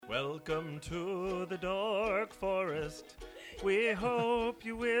Welcome to the Dork Forest. We hope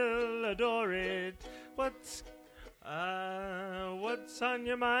you will adore it. What's on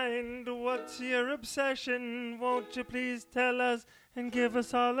your mind? What's your obsession? Won't you please tell us and give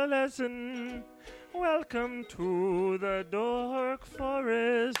us all a lesson? Welcome to the Dork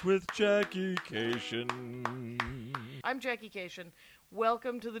Forest with Jackie Cation. I'm Jackie Cation.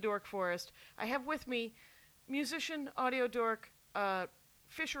 Welcome to the Dork Forest. I have with me musician, audio dork,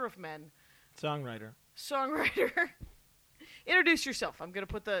 fisher of men, Songwriter. Introduce yourself. I'm going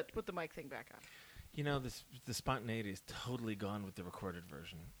to put the mic thing back on. You know, the spontaneity is totally gone with the recorded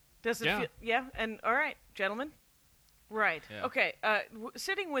version. Does it feel? Yeah. And all right, gentlemen. Right. Yeah. Okay.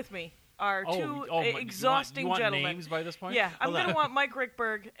 Sitting with me are two exhausting you want gentlemen. Names by this point? Yeah. I'm going to want Mike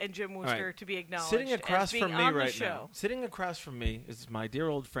Ruekberg and Jim Woster to be acknowledged. Sitting across from me right now. now. Sitting across from me is my dear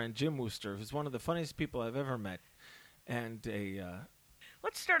old friend Jim Woster, who's one of the funniest people I've ever met, and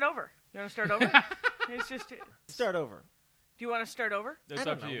Let's start over. You want to start over? It's just start over. Do you want to start over? It's I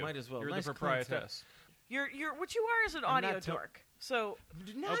don't up to know, you. might as well. You're Nice the proprietress. You're what you are is an audio dork. So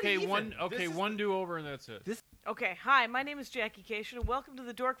One do over and that's it. okay, hi, my name is Jackie Cation, and welcome to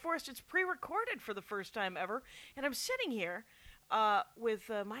the Dork Forest. It's pre-recorded for the first time ever, and I'm sitting here with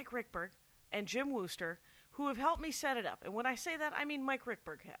Mike Ruekberg and Jim Woster, who have helped me set it up. And when I say that, I mean Mike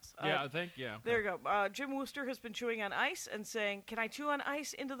Ruekberg has. There you go. Jim Woster has been chewing on ice and saying, "Can I chew on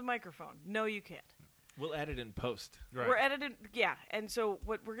ice into the microphone?" No, you can't. We'll edit in post. Right. We're edited, yeah. And so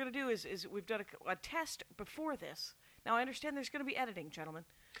what we're going to do is we've done a test before this. Now, I understand there's going to be editing, gentlemen.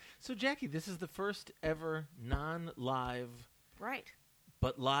 So, Jackie, this is the first ever non-live, Right.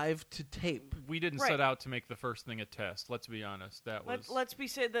 but live to tape. We didn't set out to make the first thing a test. Let's be honest. That was. Let's be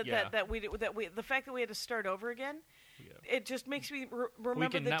said that the fact that we had to start over again, it just makes me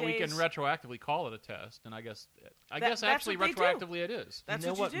remember the days. We can retroactively call it a test, and I guess that's actually what they do. retroactively it is. That's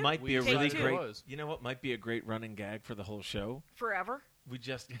you know what you do. might be a Take really two. great. You know what might be a great running gag for the whole show? Forever. We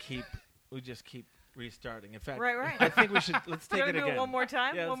just keep restarting. In fact, Right. I think we should let's take it We're gonna again. do it one more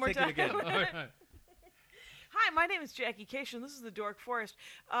time. Yeah, one let's more take time. it again. Hi, my name is Jackie Cation. This is the Dork Forest.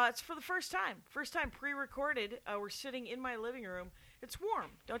 It's for the first time pre-recorded. We're sitting in my living room. It's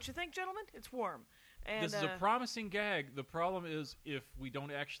warm, don't you think, gentlemen? It's warm. And, this is a promising gag. The problem is if we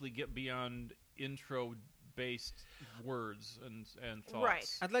don't actually get beyond intro-based words and thoughts.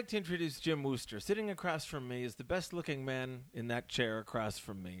 Right. I'd like to introduce Jim Woster. Sitting across from me is the best-looking man in that chair across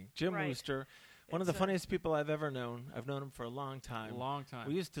from me. Jim Woster, one of the funniest people I've ever known. I've known him for a long time.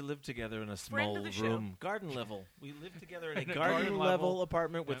 We used to live together in a small room, garden level. We lived together in a garden level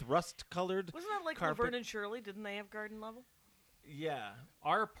apartment with rust-colored Wasn't that like carpet. Laverne and Shirley? Didn't they have garden level? Yeah.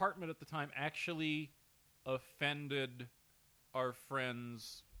 Our apartment at the time actually offended our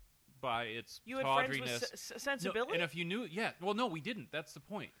friends by its You had tawdriness. friends with sensibility? No, and if you knew, well, no, we didn't. That's the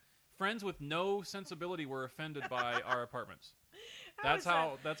point. Friends with no sensibility were offended by our apartments. That's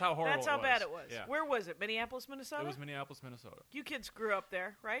how horrible it was. That's how bad it was. Yeah. Where was it? Minneapolis, Minnesota? It was Minneapolis, Minnesota. You kids grew up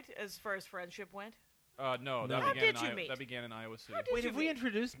there, right? As far as friendship went? No. How did you meet? That began in Iowa City. Wait, have we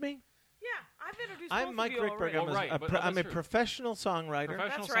introduced me? Yeah, I've introduced I'm Mike Ruekberg. I'm a professional songwriter.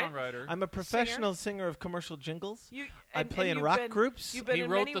 Songwriter. I'm a professional singer of commercial jingles. I play in you've rock been- groups. You've been He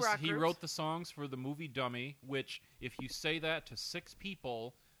in wrote many rock He groups. wrote the songs for the movie Dummy, which, if you say that to 6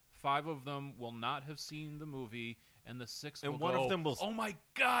 people, 5 of them will not have seen the movie, and the 6th will one go, of them will. "Oh my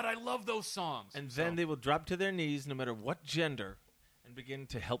God, I love those songs!" And then they will drop to their knees, no matter what gender, and begin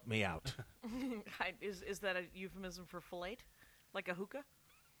to help me out. Is that a euphemism for fillet? Like a hookah?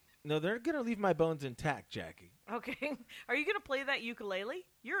 No, they're going to leave my bones intact, Jackie. Okay. Are you going to play that ukulele?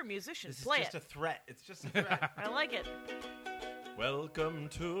 You're a musician. This Play is just it. a threat. It's just a threat. I like it. Welcome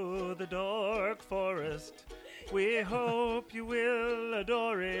to the Dork Forest. We hope you will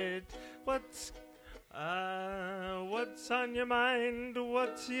adore it. What's on your mind?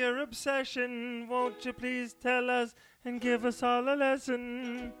 What's your obsession? Won't you please tell us and give us all a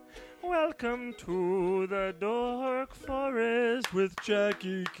lesson? Welcome to the Dork Forest with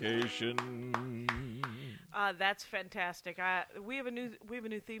Jackie Cation. That's fantastic. We have a new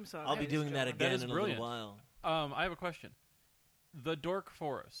theme song. I'll be doing that again in a little while. I have a question. The Dork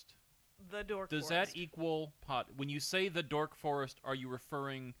Forest. The Dork Does Forest. that equal when you say the Dork Forest, are you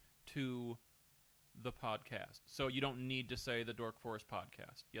referring to the podcast? So you don't need to say the Dork Forest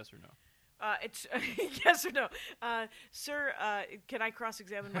podcast. Yes or no? It's yes or no, sir. Can I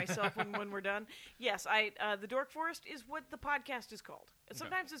cross-examine myself when we're done? Yes, the Dork Forest is what the podcast is called. And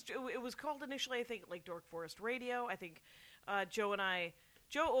sometimes it was called initially, I think, like Dork Forest Radio. I think Joe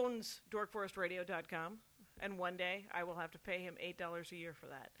owns DorkForestRadio.com, and one day I will have to pay him $8 a year for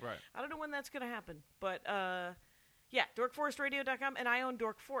that. Right. I don't know when that's going to happen, but Yeah, dorkforestradio.com, and I own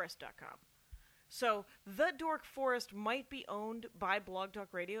dorkforest.com. So the Dork Forest might be owned by Blog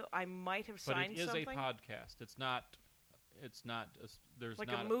Talk Radio. I might have signed something. But it is a podcast. It's not. There's like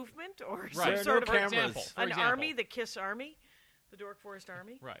not a movement or right. some sort of an army, the Kiss Army, the Dork Forest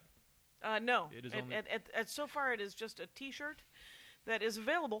Army. Right. No. It is so far, it is just a T-shirt that is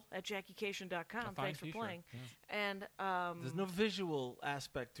available at JackieCation.com. Thanks for playing. Yeah. And there's no visual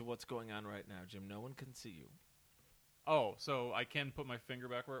aspect to what's going on right now, Jim. No one can see you. Oh, so I can put my finger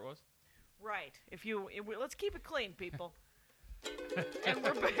back where it was? Right. Let's keep it clean, people. And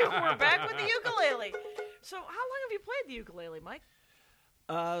we're back with the ukulele. So, how long have you played the ukulele, Mike?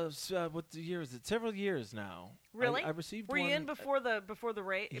 What year is it? Several years now. Really? I received Were one. you in before the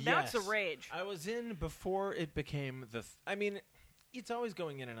rage? Yes. Now it's a rage. I was in before it became it's always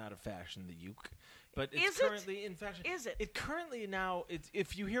going in and out of fashion, the uke. But it's currently in fashion. Is it? It currently now,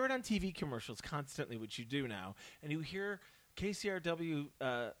 if you hear it on TV commercials constantly, which you do now, and you hear KCRW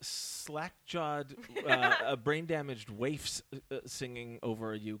slack-jawed, brain-damaged waifs singing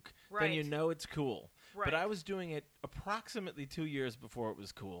over a uke, then you know it's cool. Right. But I was doing it approximately 2 years before it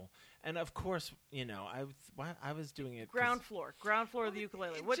was cool. And, of course, I was doing it. Ground floor of the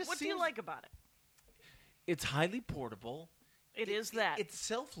ukulele. What do you like about it? It's highly portable. It's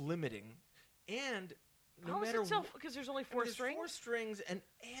self-limiting. And no how matter is it because there's only four strings? 4 strings, and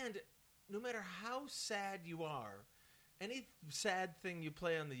no matter how sad you are, any sad thing you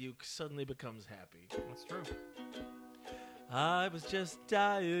play on the uke suddenly becomes happy. That's true. I was just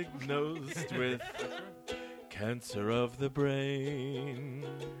diagnosed with cancer of the brain.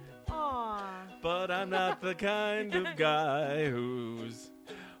 Aww. But I'm not the kind of guy who's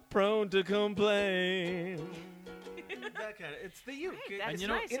prone to complain. That kind of, it's the uke. Right, and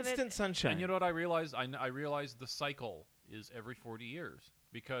nice. instant sunshine. And you know what I realized? I realized the cycle is every 40 years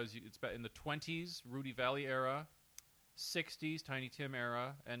because it's in the 20s, Rudy Valley era, 60s, Tiny Tim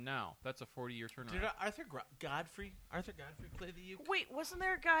era, and now. That's a 40-year turnaround. Did Arthur Godfrey play the uke? Wait, wasn't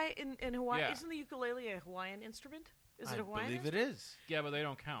there a guy in Hawaii? Yeah. Isn't the ukulele a Hawaiian instrument? Is it a Hawaiian? I believe it is. Yeah, but they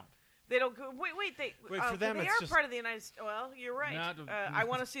don't count. They don't go. Wait. For them, they it's are part of the United States. Well, you're right. I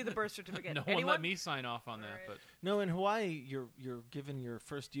want to see the birth certificate. No Anyone? one let me sign off on that. Right. But no, in Hawaii, you're given your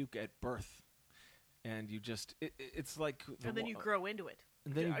first uke at birth, and you just it's like. And then you grow into it.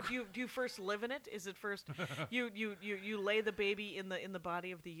 And then do you first live in it? Is it first you lay the baby in the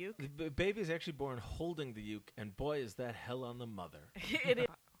body of the uke? The baby is actually born holding the uke, and boy, is that hell on the mother. It is.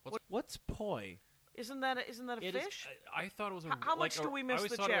 What's poi? Isn't that a fish? I thought it was a. How much do we miss the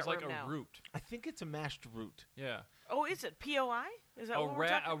chat room now? I always thought it was like a root. I think it's a mashed root. Yeah. Oh, is it POI? Is that what we're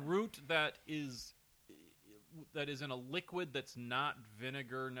talking a root that is in a liquid that's not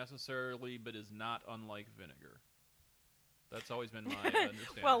vinegar necessarily, but is not unlike vinegar. That's always been my understanding.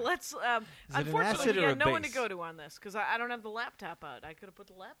 Well, let's. Unfortunately, we had no one to base? go to on this because I don't have the laptop out. I could have put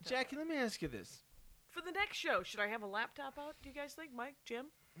the laptop. Jackie, let me ask you this. For the next show, should I have a laptop out? Do you guys think, Mike, Jim?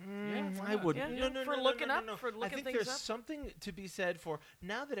 I wouldn't. Yeah? No, for looking up, for looking I think things there's up? something to be said for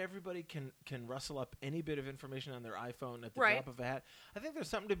now that everybody can rustle up any bit of information on their iPhone at the Right. drop of a hat. I think there's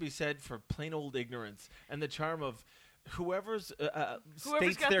something to be said for plain old ignorance and the charm of whoever's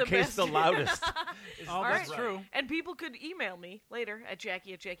states got their the case best. the loudest. Oh, All that's right. true. And people could email me later at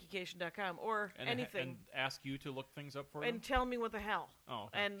Jackie@JackieCation.com or anything. And ask you to look things up for them? And tell me what the hell. Oh.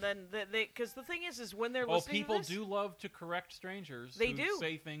 Okay. And then because the thing is when they're listening people to this, do love to correct strangers They who do.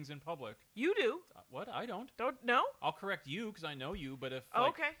 say things in public. you do. What? I don't. Don't know? I'll correct you because I know you, but if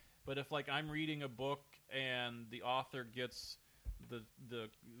Okay. But if I'm reading a book and the author gets the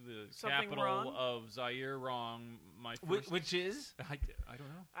Something capital wrong? of Zaire wrong, my first Which is? I don't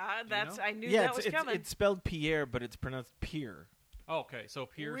know. That's know? I knew Yeah, that was coming. it's spelled Pierre, but it's pronounced Pier. Oh, okay, so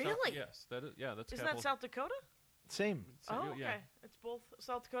Pierre. Really? Yes, that's Isn't capital. that South Dakota? Same. Oh, okay. Yeah. It's both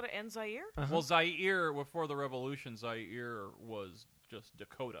South Dakota and Zaire? Uh-huh. Well, Zaire before the revolution, Zaire was just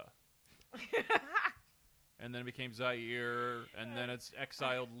Dakota. And then it became Zaire, and then its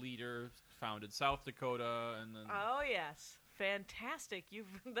exiled leader founded South Dakota, and then Oh, yes. Fantastic.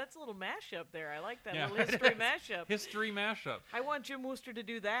 That's a little mashup there. I like that Yeah. little history mashup. history mashup. I want Jim Woster to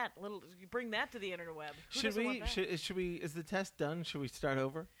do that. Bring that to the interweb. Who Should doesn't we? want that? Should we? Is the test done? Should we start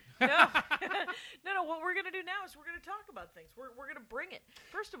over? No. no. What we're going to do now is we're going to talk about things. We're going to bring it.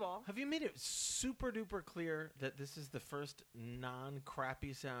 First of all, Have you made it super duper clear that this is the first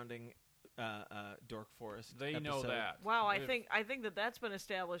non-crappy sounding Dork Forest They episode? know that. wow, I think that's been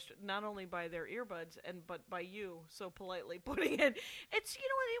established not only by their earbuds but by you so politely putting it. It's it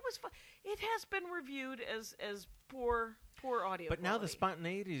was fun. It has been reviewed as poor poor audio. But quality. now the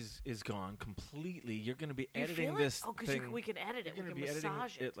spontaneity is gone completely. You're going to be you editing feel this it? Oh, thing. because we can edit it. You're We going to can be editing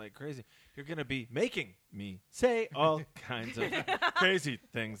massage it like crazy. You're going to be making me say all kinds of crazy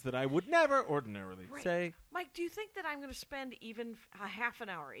things that I would never ordinarily say. Mike, do you think that I'm going to spend even a half an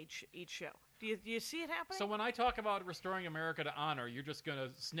hour each show? Do you see it happening? So when I talk about restoring America to honor, you're just going to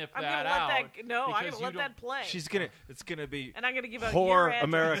snip I'm that gonna out. let that, no, I'm going to let that play. It's going to be and I'm going to give a whore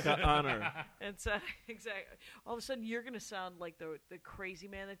America honor. It's exactly. All of a sudden, you're going to sound like the crazy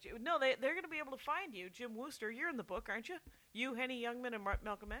man that you. No, they're going to be able to find you, Jim Woster. You're in the book, aren't you? You, Henny Youngman, and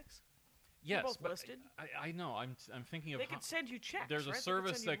Malcolm X. Yes, you're both but listed. I know. I'm thinking of. They can send you checks. There's a right?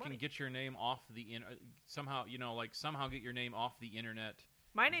 service that money. can get your name off the somehow. Somehow get your name off the internet.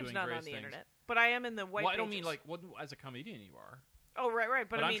 My name's not on the internet, but I am in the white. Well, I don't mean as a comedian you are. Oh, right.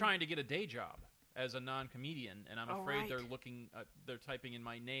 But I'm trying to get a day job as a non-comedian, and I'm afraid they're looking. They're typing in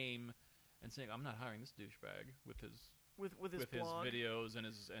my name and saying, "I'm not hiring this douchebag with his." With his videos and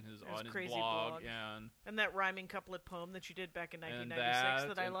his on his blog and that rhyming couplet poem that you did back in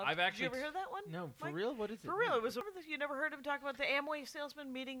 1996 that I loved. Did you ever hear that one? No, for Mike? real? What is it? For real, it was. You never heard him talk about the Amway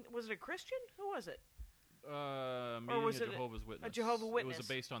salesman meeting? Was it a Christian? Who was it? Meeting was a it Jehovah's Witness. A Jehovah's Witness. It was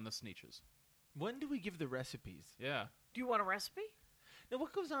based on the Sneetches. When do we give the recipes? Yeah. Do you want a recipe? Now,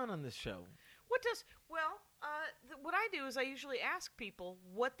 what goes on this show? What I do is I usually ask people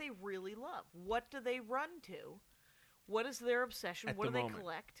what they really love. What do they run to? What is their obsession? What do they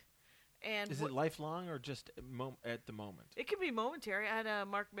collect? And is it lifelong or just at the moment? It can be momentary. I had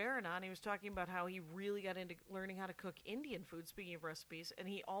Mark Maron on. He was talking about how he really got into learning how to cook Indian food, speaking of recipes, and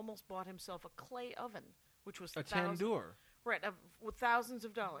he almost bought himself a clay oven, which was a tandoor. Right, with thousands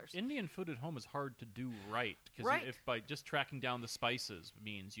of dollars. Indian food at home is hard to do right, because if by just tracking down the spices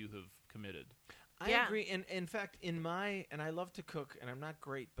means you have committed. I agree, and in fact, and I love to cook, and I'm not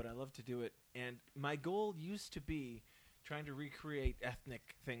great, but I love to do it, and my goal used to be trying to recreate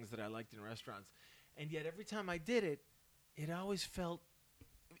ethnic things that I liked in restaurants, and yet every time I did it, it always felt,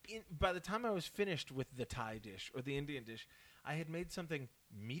 by the time I was finished with the Thai dish or the Indian dish, I had made something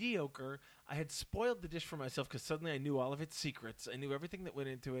mediocre. I had spoiled the dish for myself because suddenly I knew all of its secrets. I knew everything that went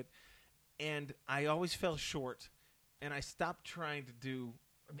into it, and I always fell short, and I stopped trying to do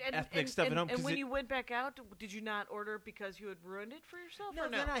ethnic stuff at home. And when you went back out, did you not order because you had ruined it for yourself? No,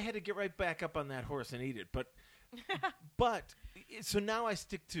 then I had to get right back up on that horse and eat it. But so now I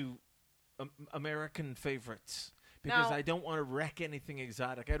stick to American favorites because I don't want to wreck anything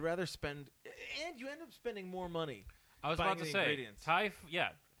exotic. I'd rather spend, and you end up spending more money. I was about to say,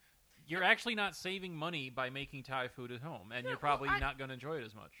 you're actually not saving money by making Thai food at home, and you're probably not going to enjoy it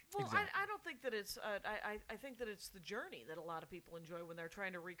as much. Well, exactly. I don't think that it's. I think that it's the journey that a lot of people enjoy when they're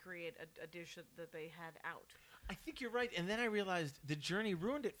trying to recreate a dish that they had out. I think you're right, and then I realized the journey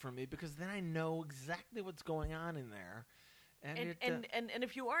ruined it for me because then I know exactly what's going on in there. And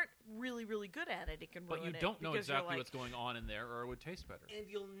if you aren't really, really good at it, it can ruin it. But you don't know exactly what's going on in there, or it would taste better. And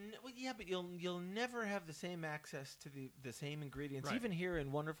you'll never have the same access to the same ingredients, even here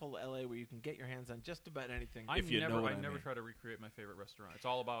in wonderful LA, where you can get your hands on just about anything. I never try to recreate my favorite restaurant. It's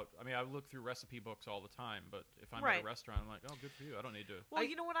all about. I mean, I look through recipe books all the time, but if I'm at a restaurant, I'm like, oh, good for you. I don't need to. Well,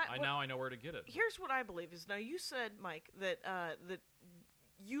 you know what? Now I know where to get it. Here's what I believe is now. You said, Mike, that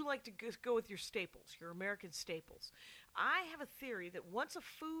you like to go with your staples, your American staples. I have a theory that once a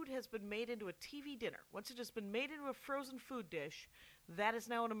food has been made into a TV dinner, once it has been made into a frozen food dish, that is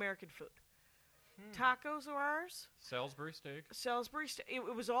now an American food. Tacos are ours. Salisbury steak.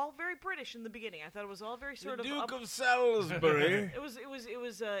 It was all very British in the beginning. I thought it was all very sort of Duke of Salisbury.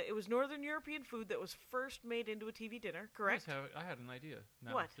 It was Northern European food that was first made into a TV dinner. Correct. I had an idea.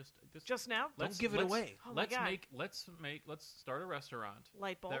 No, what? Just now? Don't give it away. Oh let's start a restaurant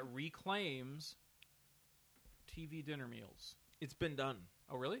Light bulb. that reclaims TV dinner meals. It's been done.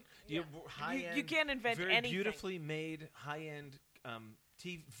 Oh, really? Yeah. You can't invent very anything. Very beautifully made, high-end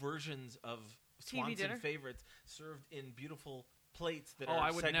TV versions of Swanson favorites served in beautiful plates that are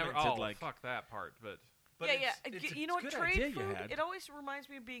I would segmented. never. Fuck that part. But you know what? Trade food. It always reminds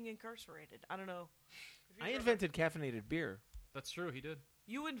me of being incarcerated. I don't know. I invented caffeinated beer. That's true. He did.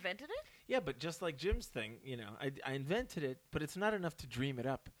 You invented it? Yeah, but just like Jim's thing, I invented it, but it's not enough to dream it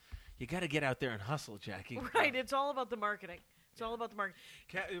up. You got to get out there and hustle, Jackie. Right. It's all about the marketing. It's all about the marketing.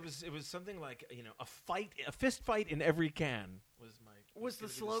 It was something like a fist fight in every can was the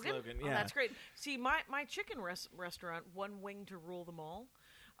slogan. Yeah, oh, that's great. See, my chicken restaurant, one wing to rule them all,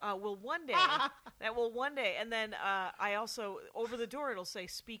 will one day. And then I also over the door it'll say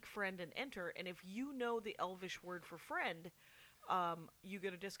 "Speak friend and enter," and if you know the Elvish word for friend, you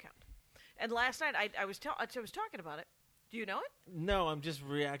get a discount. And last night I was talking about it. Do you know it? No, I'm just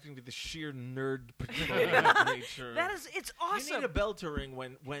reacting to the sheer nerd nature. It's awesome. You need a bell to ring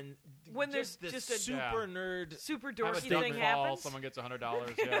when there's this just a super nerd, super dorky thing happens. Someone gets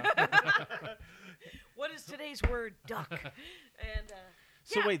 $100. Yeah. What is today's word? Duck. And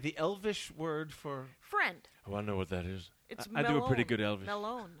so wait, the Elvish word for friend. Oh, I know what that is. It's I do a pretty good Elvish.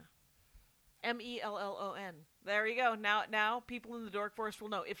 Mellon. Mellon. There you go. Now people in the Dork Forest will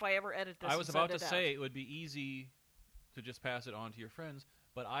know if I ever edit this. I was about to say it would be easy to just pass it on to your friends,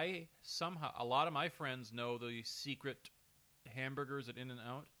 but a lot of my friends know the secret hamburgers at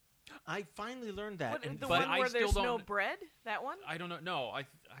In-N-Out. I finally learned that. The one where there's no bread? That one? I don't know. No,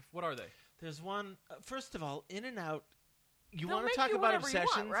 what are they? There's one. First of all, In-N-Out. You want to talk about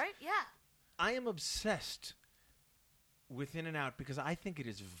obsessions, want, right? Yeah. I am obsessed with In-N-Out because I think it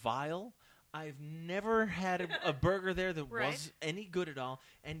is vile. I've never had a burger there that was any good at all,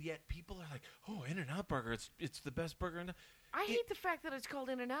 and yet people are like, "Oh, In-N-Out burger! It's the best burger." I hate the fact that it's called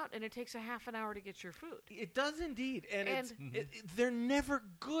In-N-Out and it takes a half an hour to get your food. It does indeed, and they're never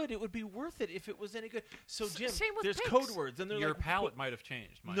good. It would be worth it if it was any good. So, Jim, there's code words, and your palate might have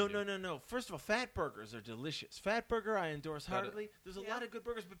changed. No. First of all, fat burgers are delicious. Fat burger, I endorse heartily. There's a lot of good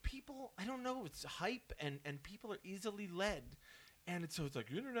burgers, but people, I don't know, it's hype, and people are easily led. And it's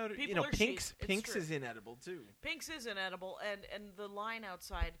like In-N-Out. Pink's is inedible too. Pink's is inedible, and the line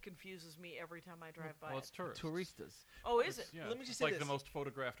outside confuses me every time I drive by. Well, it's touristas. Oh, is it? Yeah, let me just say like the most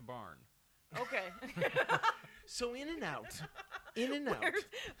photographed barn. Okay. So In-N-Out.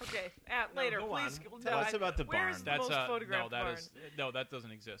 Okay. Later, please. Tell us about the barn. Where's the most photographed barn? No, that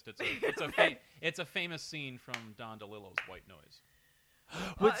doesn't exist. It's a famous scene from Don DeLillo's White Noise.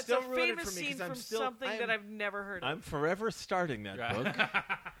 It's a famous scene from something that I've never heard of. I'm forever starting that book.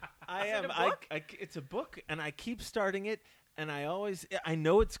 I am. It's a book, and I keep starting it, and I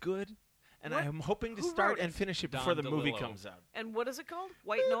know it's good, and I'm hoping to start and finish it before the movie comes out. And what is it called?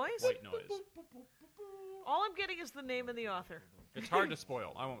 White Noise? White Noise. All I'm getting is the name and the author. It's hard to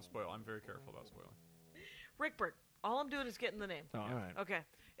spoil. I won't spoil. I'm very careful about spoiling. Ruekberg. All I'm doing is getting the name. Oh, all right. Okay.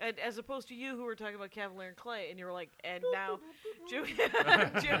 And as opposed to you who were talking about Cavalier and Clay, and you were like, and now Jim's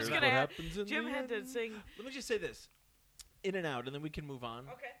going to have... Jim had to sing... Let me just say this. In-N-Out, and then we can move on.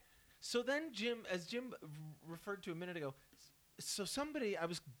 Okay. So then as Jim referred to a minute ago, I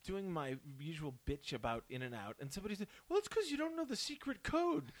was doing my usual bitch about In-N-Out, and somebody said, well, it's because you don't know the secret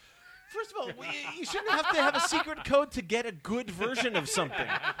code. First of all, you shouldn't have to have a secret code to get a good version of something.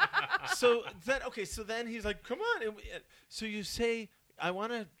 So then he's like, come on. So you say, I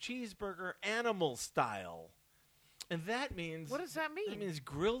want a cheeseburger animal style. And that means... What does that mean? That means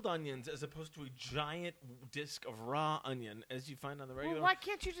grilled onions as opposed to a giant disc of raw onion as you find on the regular... Well, why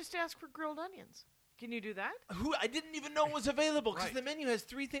can't you just ask for grilled onions? Can you do that? I didn't even know it was available because the menu has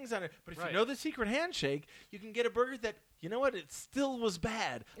 3 things on it. But if you know the secret handshake, you can get a burger that, you know what, it still was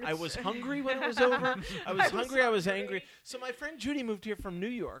bad. I was hungry when it was over. I was angry. So my friend Judy moved here from New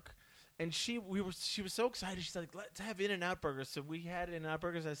York, and she was so excited. She's like, let's have In-N-Out burgers. So we had In-N-Out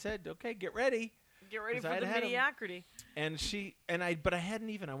burgers. I said, okay, get ready. Get ready for the mediocrity. But I hadn't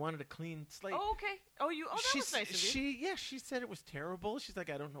even. I wanted a clean slate. Oh, okay. That was nice of you. She said it was terrible. She's like,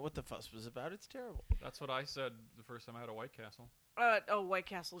 I don't know what the fuss was about. It's terrible. That's what I said the first time I had a White Castle. White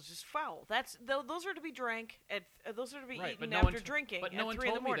Castle is just foul. Those are to be drank those are to be eaten after drinking. But no one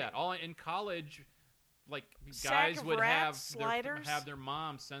told me that. All in college, like guys would have their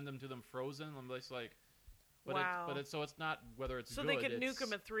mom send them to them frozen. I'm just like. Wow. It's not whether it's so good. So they can nuke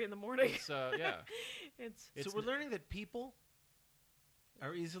them at 3 in the morning. Yeah. So we're learning that people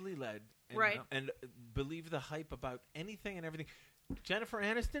are easily led and believe the hype about anything and everything. Jennifer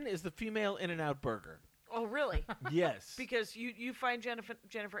Aniston is the female In-N-Out burger. Oh, really? Yes. Because you find Jennifer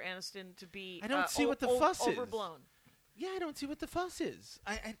Aniston to be I don't see what the fuss is. Overblown. Yeah, I don't see what the fuss is.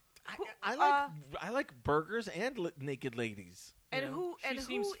 I like burgers and naked ladies. And she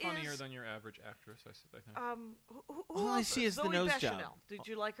seems funnier than your average actress, I think. All I see is the nose job. Did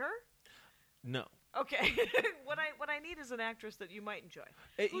you like her? No. Okay. What I need is an actress that you might enjoy.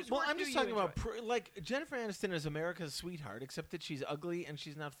 I'm just talking about Jennifer Aniston is America's sweetheart, except that she's ugly and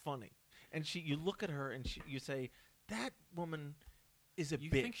she's not funny. And you look at her and you say, that woman is a bitch. You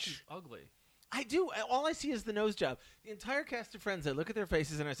think she's ugly? I do. All I see is the nose job. The entire cast of Friends, I look at their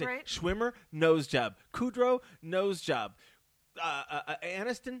faces and I say, Schwimmer, nose job. Kudrow, nose job.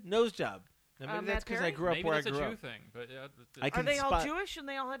 Aniston, nose job. Maybe that's because I grew up where I grew up. Maybe that's a Jew thing. But are they all Jewish and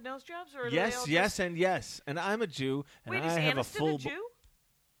they all had nose jobs? Or yes. And I'm a Jew, and I have a full... Is Aniston a Jew?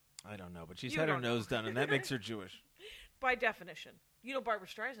 I don't know, but she's had her nose done, and that makes her Jewish. By definition. You know, Barbra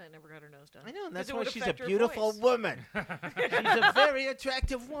Streisand never got her nose done. I know, and that's why she's a beautiful woman. She's a very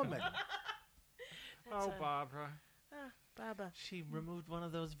attractive woman. Barbara. Baba. She removed one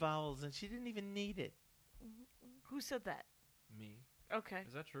of those vowels, and she didn't even need it. Who said that? Me. Okay.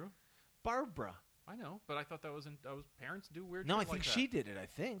 Is that true? Barbara. I know, but I thought that was parents do weird No, shit I think like she that. did it, I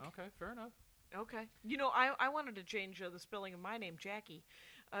think. Okay, fair enough. Okay. You know, I wanted to change the spelling of my name, Jackie,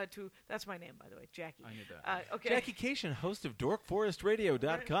 to... That's my name, by the way, Jackie. I knew that. Okay. Jackie Cation, host of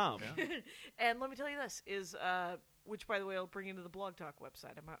DorkForestRadio.com. Yeah. And let me tell you this, is... which, by the way, I'll bring into the Blog Talk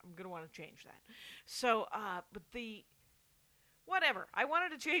website. I'm going to want to change that. So, but the... Whatever. I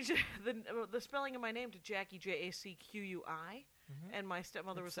wanted to change the spelling of my name to Jackie, Jacqui. And my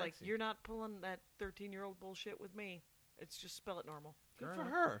stepmother was like, "You're not pulling that 13-year-old bullshit with me. It's just spell it normal." Good for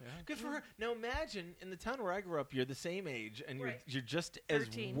her. Yeah. Good for her. Now imagine, in the town where I grew up, you're the same age, and you're just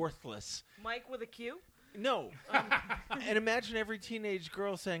 13. As worthless. Mike with a Q? No. And imagine every teenage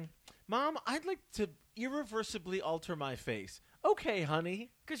girl saying, "Mom, I'd like to irreversibly alter my face." Okay, honey.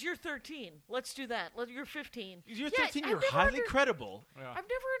 Because you're 13. Let's do that. You're 15. You're 13. You're highly credible. Yeah. I've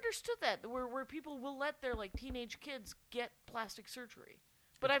never understood that, where people will let their teenage kids get plastic surgery.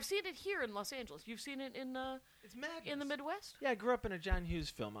 But I've seen it here in Los Angeles. You've seen it in it's madness. In the Midwest? Yeah, I grew up in a John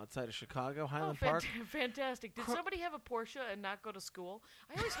Hughes film outside of Chicago, Highland Park. Fantastic. Did somebody have a Porsche and not go to school?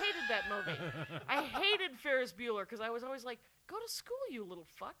 I always hated that movie. I hated Ferris Bueller because I was always like, go to school, you little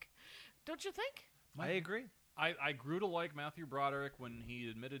fuck. Don't you think? I agree. I grew to like Matthew Broderick when he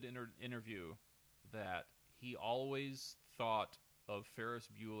admitted in an interview that he always thought of Ferris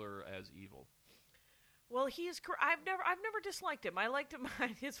Bueller as evil. Well, he is. I've never disliked him. I liked him.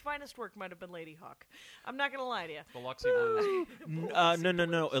 His finest work might have been Lady Hawk. I'm not gonna lie to you. The Luxie Blues.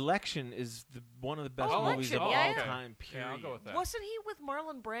 No. Election is one of the best movies of all time. Period. Yeah, I'll go with that. Wasn't he with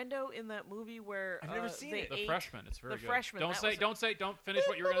Marlon Brando in that movie where I've never seen it? The Freshman. It's very good. The Freshman. Don't finish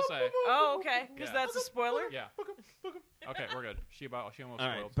what you were gonna say. Oh, okay. Because that's a spoiler. Yeah. Okay, we're good. She almost spoiled. All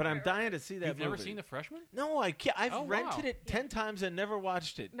right, but I'm dying to see that movie. You've never seen The Freshman? No, I can't. I've rented it 10 times and never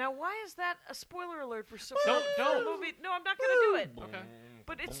watched it. Now, why is that a spoiler alert for Don't. movie? No, I'm not going to do it. Okay.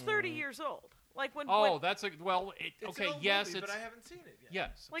 But it's 30 years old. Like when. That's a well. It's an old movie, but I haven't seen it yet.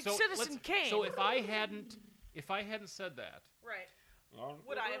 Yes. Like Citizen Kane. So if I hadn't said that. Right.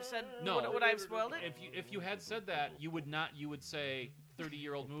 Would I have said? No. Would I have spoiled it? If you had said that, you would not. You would say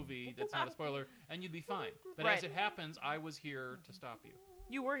 30-year-old movie. That's not a spoiler, and you'd be fine. But as it happens, I was here to stop you.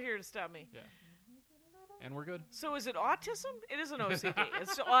 You were here to stop me. Yeah. And we're good. So is it autism? It isn't OCD.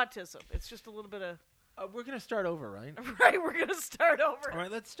 It's autism. It's just a little bit of... we're going to start over, right? Right, we're going to start over. All right,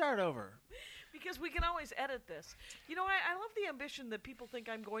 let's start over. Because we can always edit this. You know, I love the ambition that people think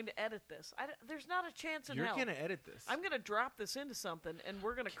I'm going to edit this. There's not a chance in hell. You're going to edit this. I'm going to drop this into something, and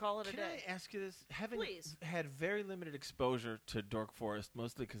we're going to call it a day. Can I ask you this? Having Please. Had very limited exposure to Dork Forest,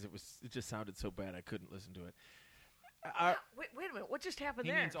 mostly because it just sounded so bad I couldn't listen to it. Wait a minute. What just happened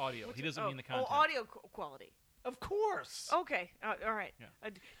there? He means audio. He doesn't mean the content. Oh, audio quality. Of course. Okay. All right. Yeah.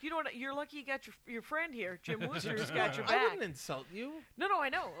 You know what? You're lucky you got your friend here, Jim Woster, who's got your back. I wouldn't insult you. No, I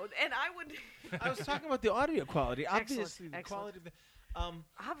know. And I wouldn't. I was talking about the audio quality. Obviously, Excellent. Quality of the...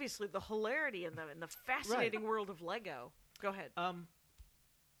 obviously, the hilarity in the fascinating world of Lego. Go ahead.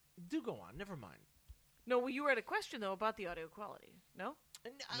 Do go on. Never mind. No, well, you had a question, though, about the audio quality. No?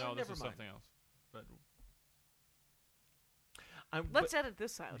 No, this is something else. But... Let's edit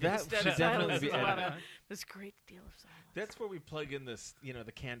this out. That should definitely be edited. This great deal of silence. That's where we plug in this,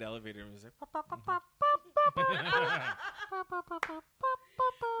 the canned elevator music. What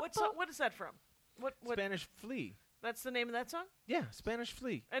is that from? What? Spanish Flea. That's the name of that song? Yeah, Spanish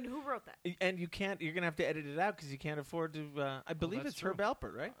Flea. And who wrote that? And you're going to have to edit it out because you can't afford to, I believe it's Herb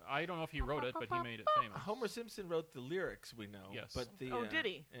Alpert, right? I don't know if he wrote it, but he made it famous. Homer Simpson wrote the lyrics, we know. Yes. But did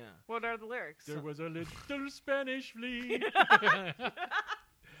he? Yeah. What are the lyrics? There was a little Spanish flea.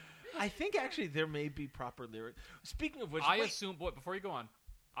 I think actually there may be proper lyrics. Speaking of which... I assume, before you go on,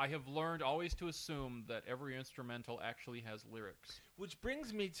 I have learned always to assume that every instrumental actually has lyrics. Which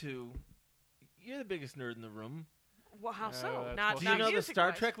brings me to, you're the biggest nerd in the room. Well, how so? Do you know the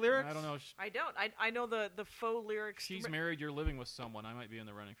Star Trek lyrics? I don't know. I don't. I know the faux lyrics. She's married. You're living with someone. I might be in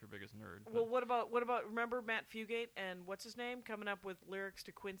the running for biggest nerd. Well, what about remember Matt Fugate and what's his name coming up with lyrics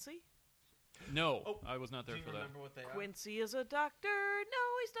to Quincy? No, I was not there for that. Do you remember what they are? Quincy is a doctor.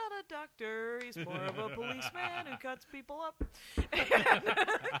 No, he's not a doctor. He's more of a policeman who cuts people up.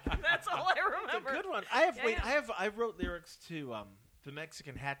 That's all I remember. It's a good one. I wrote lyrics to the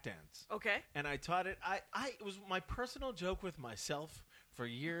Mexican hat dance. Okay. And I taught it. It was my personal joke with myself for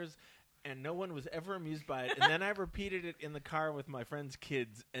years, and no one was ever amused by it. And then I repeated it in the car with my friends'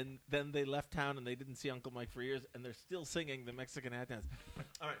 kids, and then they left town and they didn't see Uncle Mike for years, and they're still singing the Mexican hat dance.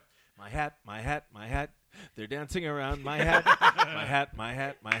 All right. My hat, my hat, my hat. They're dancing around my hat. My hat, my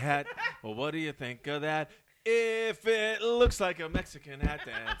hat, my hat. Well, what do you think of that? If it looks like a Mexican hat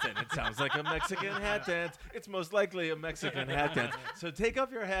dance and it sounds like a Mexican hat dance, it's most likely a Mexican hat dance. So take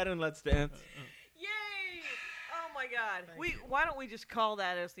off your hat and let's dance. Yay! Oh my God! Why don't we just call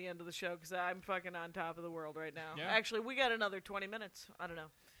that as the end of the show? Because I'm fucking on top of the world right now. Yeah. Actually, we got another 20 minutes. I don't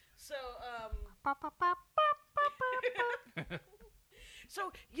know. So,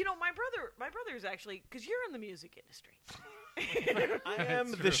 so my brother's actually, because you're in the music industry. I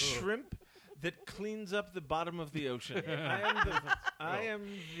am the shrimp that cleans up the bottom of the ocean. I am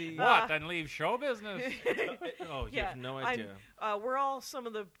the what? And leave show business? Oh, you have no idea. We're all some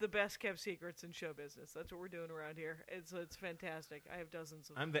of the best kept secrets in show business. That's what we're doing around here. It's fantastic. I have dozens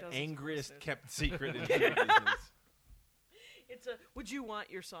of. I'm the angriest kept secret in show business. Would you want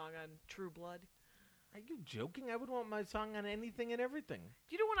your song on True Blood? Are you joking? I would want my song on anything and everything.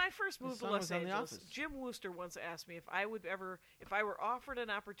 You know, when I first moved to Los Angeles, Jim Woster once asked me if I were offered an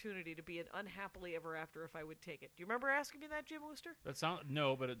opportunity to be an unhappily ever after, if I would take it. Do you remember asking me that, Jim Woster?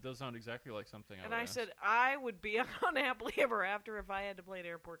 No, but it does sound exactly like something I would ask. Said I would be unhappily ever after if I had to play an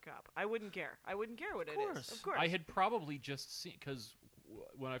airport cop. I wouldn't care. I wouldn't care what it is. Of course. I had probably just seen, because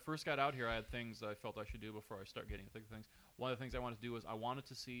when I first got out here, I had things I felt I should do before I start getting to think of things. One of the things I wanted to do was I wanted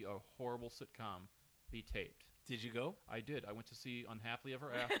to see a horrible sitcom be taped. Did you go? I did. I went to see Unhappily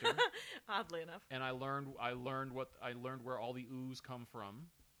Ever After. Oddly enough. And I learned where all the oohs come from.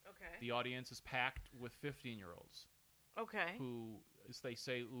 Okay. The audience is packed with 15-year-olds. Okay. Who they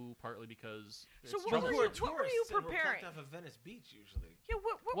say ooh partly because so what were you preparing? We're off of Venice Beach usually. Yeah.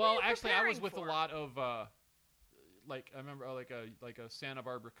 What well, were you actually, I was with for? a lot of I remember like a Santa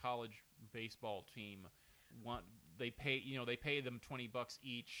Barbara College baseball team. They pay them $20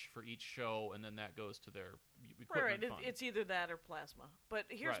 each for each show, and then that goes to their equipment fund. It's either that or plasma. But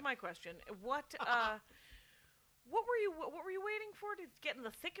here's my question: What were you waiting for to get in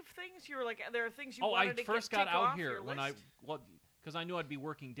the thick of things? You were like, there are things you wanted to get. I first got out here when because I knew I'd be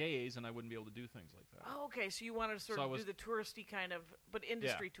working days and I wouldn't be able to do things like that. Oh, okay. So you wanted to sort of do the touristy kind of, but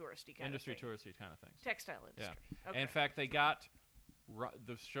industry touristy kind of thing. Touristy kind of things. Textile industry. Yeah. Okay. In fact, they got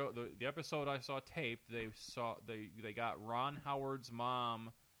the episode I saw taped. They got Ron Howard's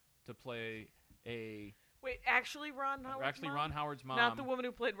mom to play a. Wait, actually Ron Howard's mom? Ron Howard's mom. Not the woman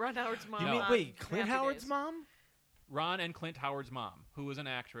who played Ron Howard's mom. You mean, wait, Clint Howard's mom? Ron and Clint Howard's mom, who was an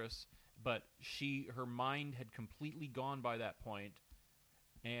actress, but her mind had completely gone by that point,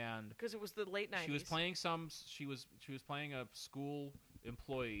 and because it was the late 90s. She was playing she was playing a school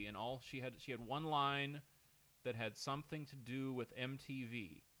employee, and she had one line that had something to do with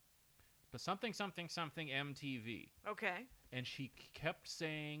MTV, but something MTV. Okay. And she kept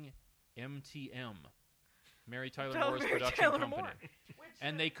saying MTM, Mary Tyler Moore's production company,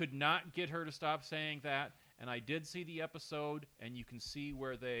 and they could not get her to stop saying that. And I did see the episode, and you can see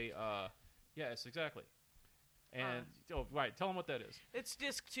where they, yes, exactly. And right, tell them what that is. It's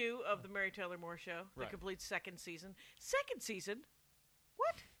disc 2 of the Mary Tyler Moore Show, the complete second season. Second season?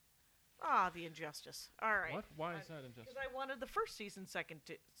 What? The injustice. All right. What? Why is that injustice? Because I wanted the first season second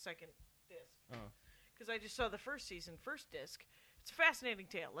disc. Oh. Because I just saw the first season first disc. It's a fascinating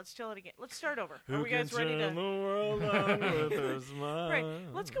tale. Let's tell it again. Let's start over. Are we guys ready to? The world on with her smile. Right.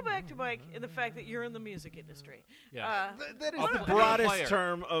 Let's go back to Mike and the fact that you're in the music industry. Yeah. That is the broadest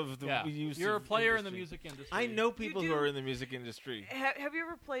term of the use. You're a player in the music industry. I know people who are in the music industry. Have you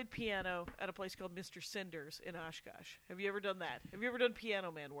ever played piano at a place called Mr. Cinders in Oshkosh? Have you ever done that? Have you ever done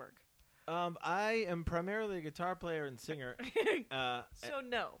piano man work? I am primarily a guitar player and singer. So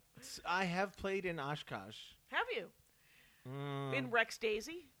no. I have played in Oshkosh. Have you? In Rex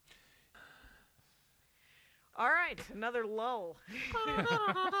Daisy? All right, another lull.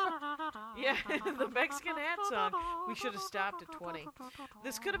 Yeah, the Mexican hat song. We should have stopped at 20.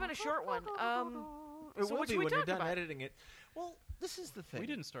 This could have been a short one. It so will be when you're done about? Editing it. Well, this is the thing. We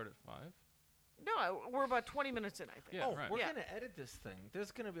didn't start at 5. No, we're about 20 minutes in, I think. Yeah, right. We're going to edit this thing.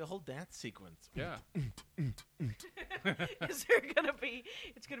 There's going to be a whole dance sequence. Yeah. Is there going to be...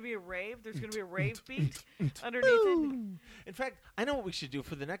 It's going to be a rave? There's going to be a rave beat underneath it? In fact, I know what we should do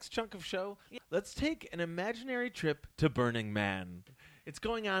for the next chunk of show. Yeah. Let's take an imaginary trip to Burning Man. It's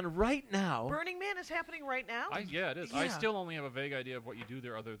going on right now. Burning Man is happening right now? Yeah, it is. Yeah. I still only have a vague idea of what you do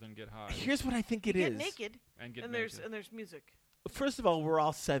there other than get high. Here's what I think it is. Get naked. And get naked. And there's music. First of all, we're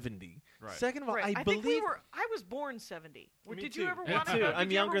all 70. Right. Second of all, I believe think I was born 70. Did you ever want to go?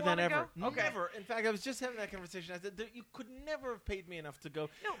 I'm younger than ever. Okay. Never. In fact, I was just having that conversation. I said you could never have paid me enough to go.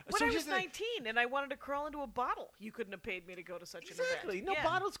 No, when I was 19 and I wanted to crawl into a bottle, you couldn't have paid me to go to such an event. Exactly. No,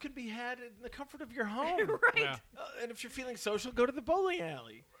 bottles can be had in the comfort of your home. Right. Yeah. And if you're feeling social, go to the bowling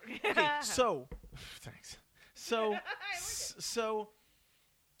alley. Okay, so thanks. So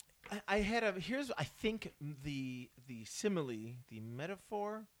I think the simile, the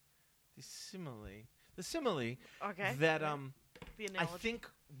metaphor, the simile. Okay. That the analogy. I think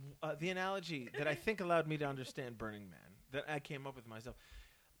the analogy that I think allowed me to understand Burning Man that I came up with myself.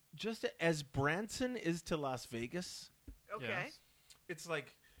 Just as Branson is to Las Vegas. Okay. Yes. It's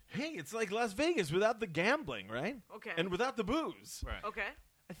like, hey, it's like Las Vegas without the gambling, right? Okay. And without the booze. Right. Okay.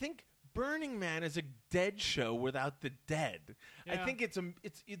 I think Burning Man is a dead show without the dead. Yeah. I think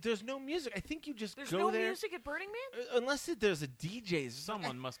there's no music. I think you just there's go no there. There's no music at Burning Man? Unless there's a DJ.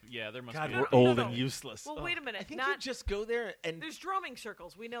 Someone must be. Yeah, there must God, be. we're No, old no. and useless. Well, wait a minute. I think you just go there and... There's drumming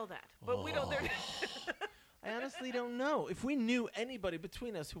circles. We know that. But we don't... I honestly don't know. If we knew anybody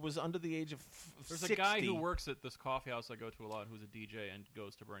between us who was under the age of 60... There's a guy who works at this coffee house I go to a lot who's a DJ and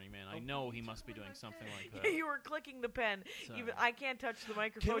goes to Burning Man. I know he must be doing something like that. You were clicking the pen. So. Even I can't touch the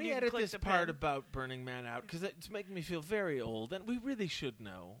microphone. Can we you edit click this the part pen. about Burning Man out? Because it's making me feel very old, and we really should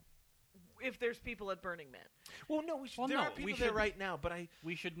know. If there's people at Burning Man. Well, no, we should. Well, there no, are people we there should- right now, but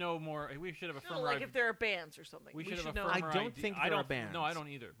We should know more. We should have a No, firmer like idea. if there are bands or something. We should have a know. firmer I don't idea. think I there are don't. bands. No, I don't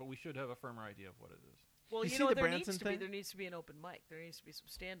either. But we should have a firmer idea of what it is. Well, You you see know what the there Branson needs to be? thing? There needs to be an open mic. There needs to be some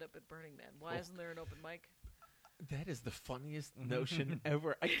stand-up at Burning Man. Why isn't there an open mic? That is the funniest notion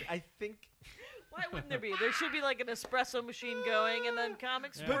ever. I think... Why wouldn't there be? There should be like an espresso machine going, and then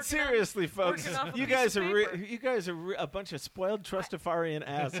comics. Yeah. working But seriously, on, folks, working off a you piece guys of are paper. a bunch of spoiled Trustafarian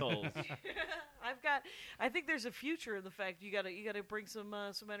assholes. I think there's a future in the fact you gotta bring some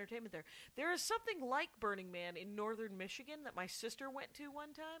entertainment there. There is something like Burning Man in northern Michigan that my sister went to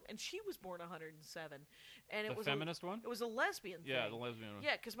one time, and she was born 107, and The it was feminist one? It was a lesbian Yeah, thing. the lesbian one.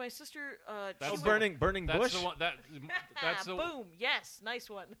 Yeah, because my sister. That's she the went- Burning That's Bush. the one. That's the boom. Yes, nice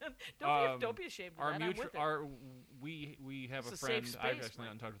one. Don't be ashamed of Our that. mutual, I'm with it. we have It's a a safe friend. space, I've actually right?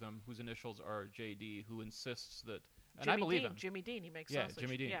 not in touch with him, whose initials are JD, who insists that, and Jimmy I believe Dean. him. Jimmy Dean. He makes Yeah, sausage.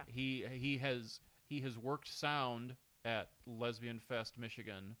 Jimmy Dean. Yeah. He has worked sound at Lesbian Fest,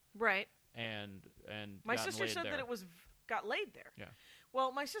 Michigan, Right. and My gotten sister laid said there. that it got laid there. Yeah.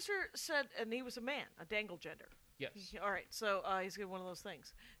 Well, my sister said, and he was a man, a dangle gender. Yes. All right, so he's got one of those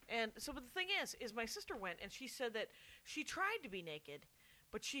things. And so, but the thing is my sister went, and she said that she tried to be naked,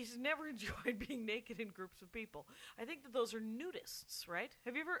 but she's never enjoyed being naked in groups of people. I think that those are nudists, right?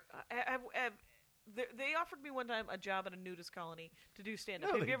 Have you ever they offered me one time a job at a nudist colony to do stand-up.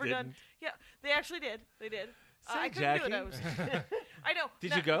 No, Have they you ever done? didn't. Yeah, they actually did. They did. Say, I couldn't do it. I Jackie. I know.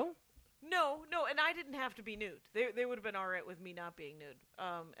 Did you go? No, and I didn't have to be nude. They would have been all right with me not being nude,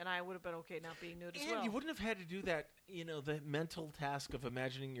 and I would have been okay not being nude as well. And you wouldn't have had to do that, the mental task of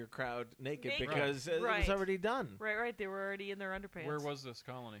imagining your crowd naked. Naked. Because it Right. was already done. Right. They were already in their underpants. Where was this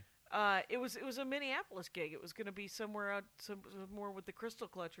colony? It was a Minneapolis gig. It was going to be somewhere out, more with the Crystal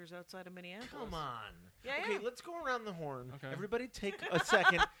Clutchers outside of Minneapolis. Come on. Yeah, Okay, yeah. let's go around the horn. Okay. Everybody take a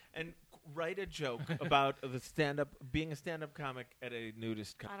second and write a joke about being a stand-up comic at a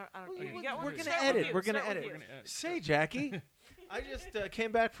nudist colony. I don't. Okay. You got one? We're going Start to with edit. you. We're going to Start with edit. you. Say, Jackie, I just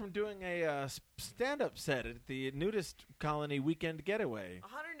came back from doing a stand-up set at the nudist colony weekend getaway.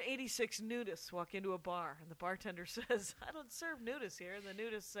 186 nudists walk into a bar, and the bartender says, "I don't serve nudists here." And the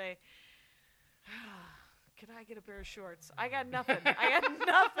nudists say, "Can I get a pair of shorts?" I got nothing.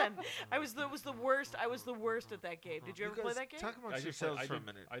 It was the worst. I was the worst at that game. Did you ever play that game? Talk amongst yourselves for a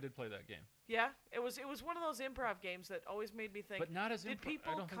minute. I did play that game. Yeah, it was one of those improv games that always made me think. But not as did I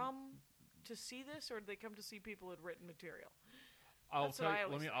people don't think- come to see this, or did they come to see people who had written material? I'll That's tell what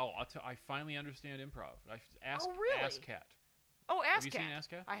I you. always- I finally understand improv. Ask Oh, really? ASCAT. Oh, Have you ASCAT. seen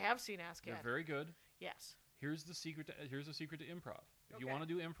ASCAT? I have seen ASCAT. They're very good. Yes. Here's the secret to improv. If you Okay. want to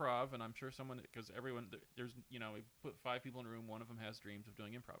do improv, and I'm sure because everyone there's we put 5 people in a room, one of them has dreams of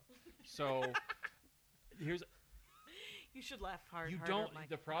doing improv. So here's You should laugh hard. you harder, don't Mike.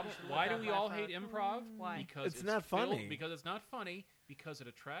 the problem. You should Why do laugh we all out. hate improv? Why? Because It's not filled- funny. Because it's not funny. Because it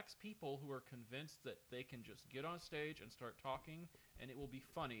attracts people who are convinced that they can just get on stage and start talking, and it will be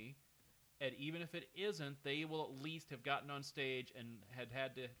funny. And even if it isn't, they will at least have gotten on stage and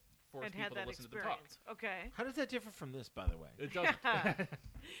had to force And people had that to listen to the talk. experience. Okay. How does that differ from this, by the way? It doesn't.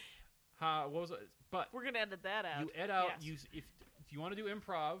 What was it? But We're gonna edit that out. you edit out. Yes. If you want to do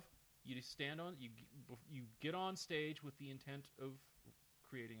improv, you just stand on. You get on stage with the intent of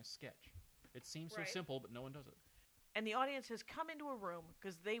creating a sketch. It seems Right. so simple, but no one does it. And the audience has come into a room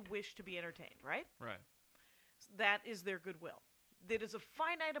because they wish to be entertained, right? Right. That is their goodwill. That is a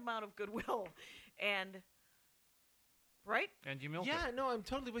finite amount of goodwill, and right? And you milk Yeah, it. no, I'm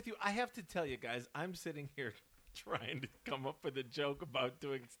totally with you. I have to tell you guys, I'm sitting here trying to come up with a joke about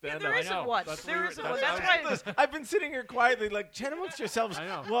doing stand-up. There isn't one. There isn't one. That's why I've been sitting here quietly, like, chat amongst yourselves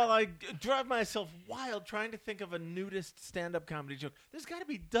while I drive myself wild trying to think of a nudist stand-up comedy joke. There's got to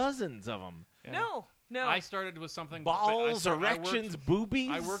be dozens of them. Yeah. No. I started with something... Balls, erections, boobies.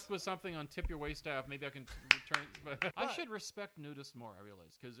 I worked with something on Tip Your Waist Staff. Maybe I can return... But I should respect nudists more, I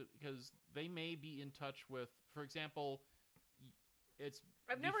realize, because they may be in touch with... For example,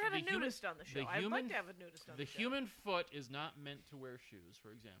 I've never had a nudist on the show. I'd like to have a nudist on the show. The human foot is not meant to wear shoes,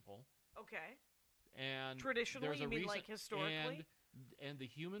 for example. Okay. And traditionally, you mean like historically? And the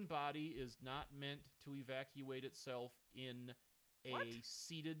human body is not meant to evacuate itself in a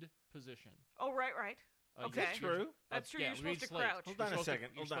seated position. Oh, right. Okay. That's true. That's true. You're supposed to crouch. Hold on a second.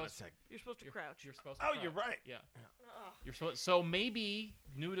 You're supposed to crouch. You're supposed to crouch. Oh, you're right. Yeah. You're so maybe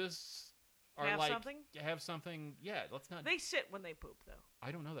nudists are have something. Yeah, let's not. They sit when they poop, though.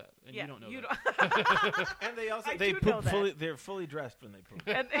 I don't know that, and you don't know that. And they also they poop fully. They're fully dressed when they poop.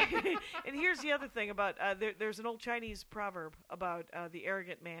 And here's the other thing about there's an old Chinese proverb about the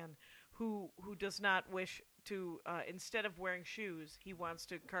arrogant man who does not wish to instead of wearing shoes, he wants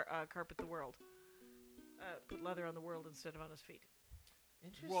to carpet the world, put leather on the world instead of on his feet.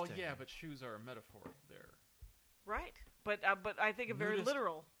 Interesting. Well, yeah, but shoes are a metaphor there. Right, but I think a very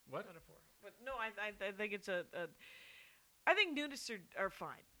literal metaphor. But no, I think it's I think nudists are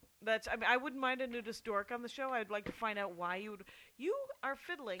fine. I wouldn't mind a nudist dork on the show. I'd like to find out why you are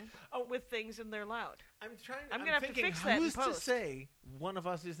fiddling with things and they're loud. I'm gonna have to fix that in post. Who's to say one of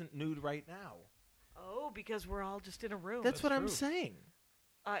us isn't nude right now? Oh, because we're all just in a room. That's what I'm saying.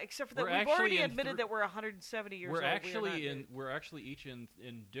 Except for that, we've already admitted that we're 170 years old. We're actually each in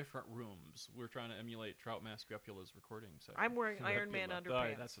different rooms. We're trying to emulate Troutman Scrupula's recording session. I'm wearing Iron Man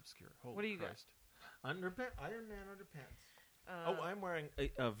underpants. That's obscure. Holy what do you Christ. got? Iron Man underpants. I'm wearing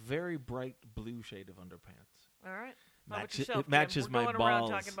a very bright blue shade of underpants. All right. It matches my balls. We're going around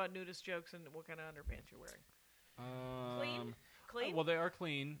talking about nudist jokes and what kind of underpants you're wearing. Clean? Well, they are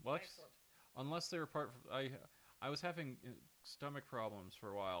clean. Well, unless they're I was having stomach problems for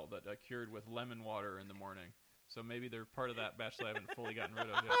a while that I cured with lemon water in the morning. So maybe they're part of that batch that I haven't fully gotten rid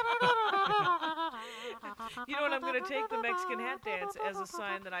of yet. You know what? I'm going to take the Mexican hat dance as a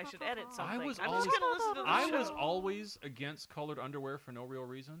sign that I should edit something. I'm just going to listen to the show. I was always against colored underwear for no real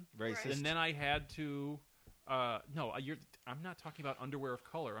reason. Racist. And then I had to... I'm not talking about underwear of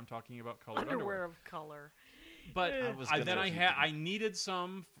color. I'm talking about colored underwear. Of color. But I needed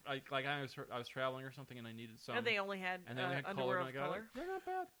some, I was traveling or something, and I needed some. And they only had underwear of color. They're not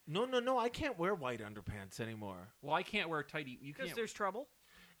bad. No, I can't wear white underpants anymore. Well, I can't wear tighty. Because there's trouble.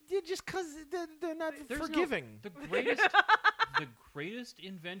 Yeah, just because they're not forgiving. The greatest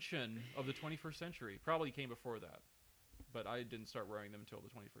invention of the 21st century probably came before that, but I didn't start wearing them until the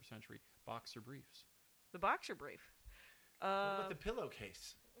 21st century. Boxer briefs. The boxer brief. What about the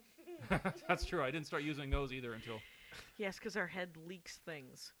pillowcase? That's true. I didn't start using those either until. Yes, because our head leaks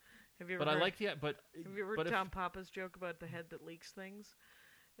things. Have you ever? But I like the. But have you ever heard Tom Papa's joke about the head that leaks things?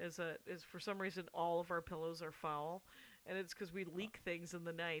 Is for some reason all of our pillows are foul, and it's because we leak things in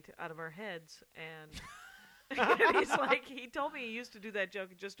the night out of our heads. And he's like, he told me he used to do that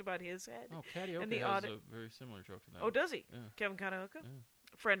joke just about his head. Oh, Karaoke has a very similar joke to that. Oh, does he? Yeah. Kevin Kanaoka? Yeah.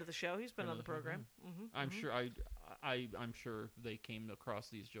 Friend of the show. He's been on the program. I'm sure. I'm sure they came across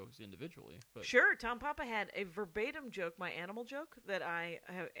these jokes individually. But sure, Tom Papa had a verbatim joke, my animal joke that I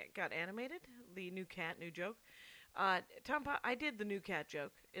got animated. The new joke. Tom Papa, I did the new cat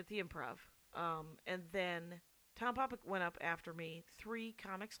joke at the Improv, and then Tom Papa went up after me 3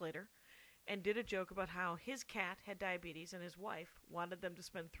 comics later, and did a joke about how his cat had diabetes and his wife wanted them to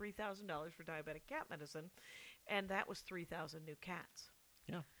spend $3,000 for diabetic cat medicine, and that was 3,000 new cats.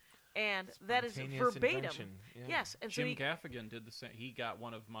 Yeah. And that is verbatim. Yeah. Yes. And Jim Gaffigan did the same. He got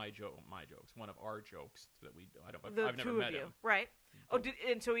one of my jokes, one of our jokes that I've never met him. Right.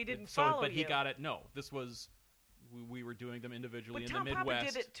 And so he didn't follow But you. he got it. No, this was, we were doing them individually in the Midwest. But Tom Papa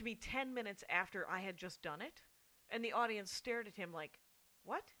did it to me 10 minutes after I had just done it. And the audience stared at him like,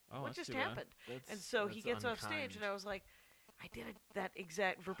 what? What just happened? And so he gets off stage and I was like, I did that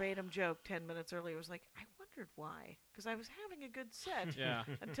exact verbatim joke 10 minutes earlier. I was like, I wondered why. Because I was having a good set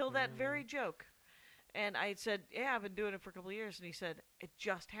until that very joke. And I said, yeah, I've been doing it for a couple of years. And he said, it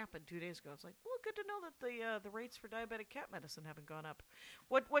just happened 2 days ago. I was like, well, good to know that the rates for diabetic cat medicine haven't gone up.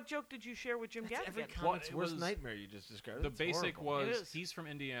 What joke did you share with Jim Gaffigan? Every comic's worst nightmare you just described. The basic was, he's from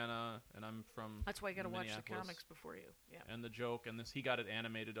Indiana, and I'm from That's why you got to watch the comics before you. Yeah. And the joke, and he got it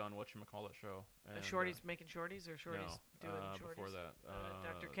animated on whatchamacallit show. And, Shorties making Shorties or Shorties doing Shorties? Before that.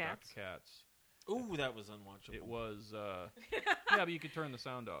 Dr. Katz. Dr. Katz. Ooh, that was unwatchable. It was, yeah, but you could turn the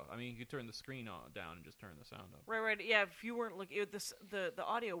sound off. I mean, you could turn the screen down and just turn the sound off. Right. Yeah, if you weren't looking, the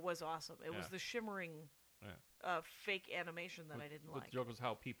audio was awesome. It was the shimmering fake animation that I didn't like. The joke was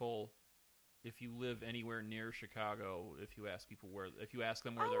how people, if you live anywhere near Chicago, if you ask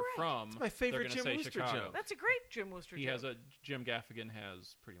them where they're from, that's my favorite they're Jim say Woster Chicago. joke. That's a great Jim Woster joke. Jim Gaffigan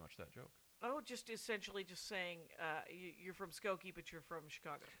has pretty much that joke. Oh, just essentially just saying you're from Skokie, but you're from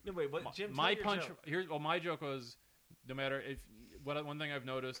Chicago. No, wait, what? Jim, my punch here. Well, my joke was, no matter one thing I've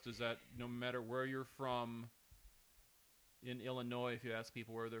noticed is that no matter where you're from in Illinois, if you ask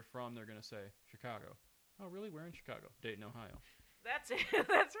people where they're from, they're going to say Chicago. Oh, really? We're in Chicago, Dayton, Ohio. That's it.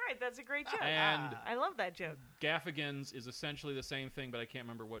 That's right. That's a great joke. And I love that joke. Gaffigan's is essentially the same thing, but I can't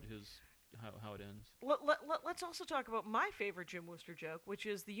remember what how it ends. Let's also talk about my favorite Jim Woster joke, which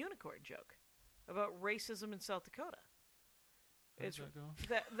is the unicorn joke about racism in South Dakota. How does that go?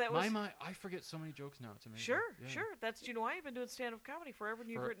 That was I forget so many jokes now. It's amazing. Sure. That's why I've been doing stand-up comedy forever,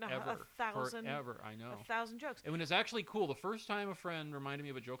 and you've written 1,000 I know 1,000 jokes. And when it's actually cool, the first time a friend reminded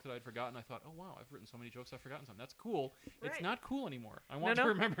me of a joke that I'd forgotten, I thought, oh wow, I've written so many jokes, I've forgotten some. That's cool. Right. It's not cool anymore. I want to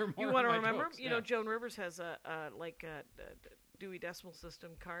remember more. You want to remember? Jokes. You know, Joan Rivers has a Dewey Decimal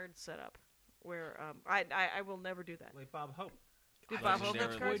System card set up. Where I will never do that. Like Bob Hope. Did Bob Hope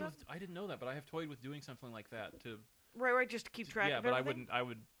have cards up? I didn't know that, but I have toyed with doing something like that to. Right, just to keep track of everything. Yeah, but I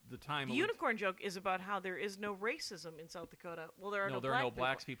would. The unicorn joke is about how there is no racism in South Dakota. Well, there are no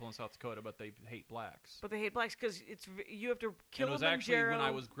black people in South Dakota, but they hate blacks. But they hate blacks because you have to kill them. It was actually when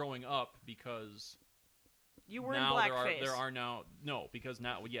I was growing up because. You were in blackface. There are now because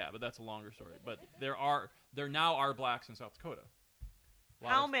now but that's a longer story. But there now are blacks in South Dakota.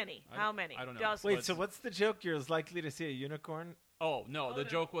 How many? How many? I don't know. Dozens. Wait, so what's the joke? You're as likely to see a unicorn? Oh, no. The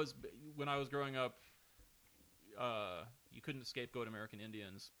joke was when I was growing up, you couldn't scapegoat American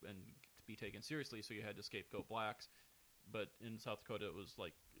Indians and be taken seriously, so you had to scapegoat blacks. But in South Dakota, it was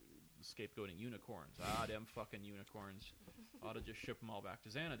like scapegoating unicorns. Them fucking unicorns. Ought to just ship them all back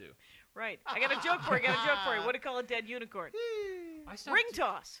to Xanadu. Right. I got a joke for you. What do you call a dead unicorn? Ring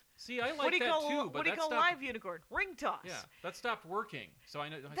toss. See, I like that too. But what do you call a live unicorn? Ring toss. Yeah, that stopped working. So I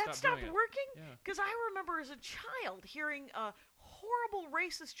stopped working? Yeah. Because I remember as a child hearing horrible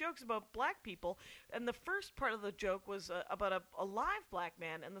racist jokes about black people, and the first part of the joke was about a live black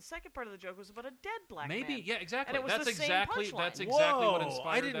man, and the second part of the joke was about a dead black man. Maybe, yeah, exactly. And it was that's the exactly same that's punchline. exactly what inspired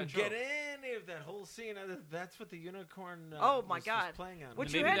I didn't that joke. get any of that whole scene. That's what the unicorn oh my God. was playing on.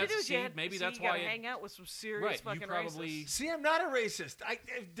 What you had to do is maybe that's you why gotta hang out with some serious fucking racists. See, I'm not a racist.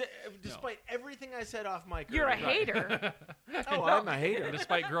 Despite everything I said off mic. You're a hater. Oh, I'm a hater.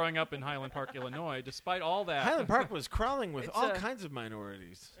 Despite growing up in Highland Park, Illinois, despite all that, Highland Park was crawling with all kinds of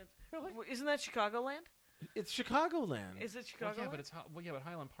minorities. Really? Isn't that Chicagoland? It's Chicagoland. Is it Chicagoland? Yeah, but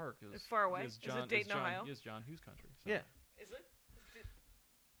Highland Park is it's far away. Is it Dayton, Ohio? Is John Hughes country. So. Yeah. Is it?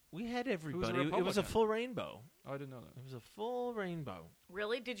 We had everybody. It was a full rainbow. Oh, I didn't know that. It was a full rainbow.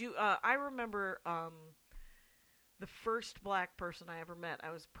 Really? Did you? I remember the first black person I ever met.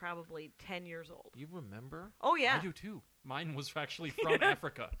 I was probably 10 years old. You remember? Oh yeah, I do too. Mine was actually from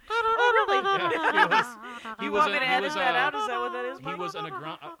Africa. Oh really? Yeah, he was. Want me to edit that out? Is that what that is? He was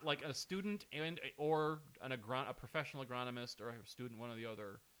like a student or a professional agronomist or a student, one or the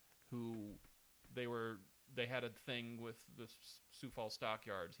other, who they had a thing with the Sioux Falls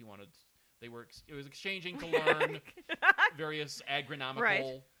stockyards. It was exchanging to learn various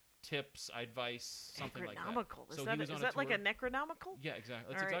agronomical tips, advice, something like that. Agronomical. Is that like a necronomical? Yeah,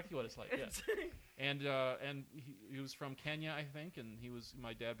 exactly. That's exactly what it's like. Yeah. And he was from Kenya, I think, and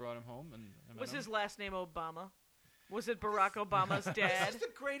my dad brought him home and was his last name Obama? Was it Barack Obama's dad? This is the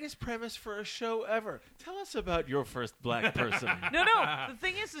greatest premise for a show ever. Tell us about your first black person. No. The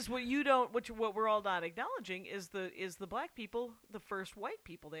thing is what we're all not acknowledging is the black people, the first white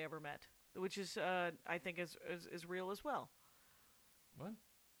people they ever met, which is I think is real as well. What?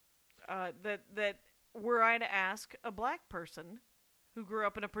 That were I to ask a black person who grew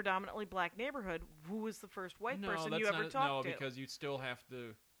up in a predominantly black neighborhood, who was the first white person you ever talked to? No, because you'd still have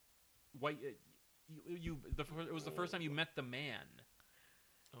to it was the first time you met the man.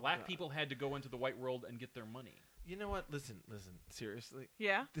 Black people had to go into the white world and get their money. You know what? Listen. Seriously.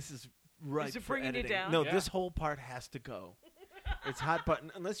 Yeah. This is right. Is it for bringing editing. you down? No, This whole part has to go. It's hot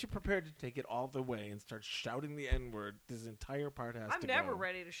button. Unless you're prepared to take it all the way and start shouting the N-word, this entire part has to go. I'm never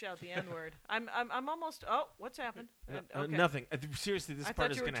ready to shout the N-word. I'm almost. Oh, what's happened? Okay. Nothing. Seriously, this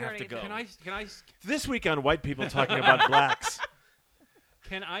part is going to have to go. Can I? This week on White People Talking About Blacks.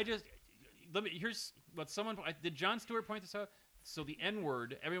 Can I just? Here's what someone did. Jon Stewart point this out. So the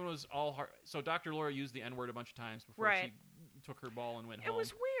N-word, everyone was all hard. So Dr. Laura used the N-word a bunch of times before she took her ball and went home. It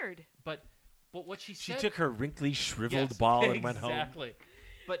was weird. But But what she said... She took her wrinkly, shriveled ball and went home. Exactly.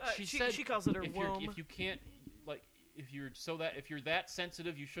 But she said... She calls it her womb. If you can't... Like, if you're that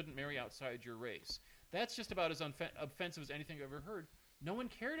sensitive, you shouldn't marry outside your race. That's just about as offensive as anything I've ever heard. No one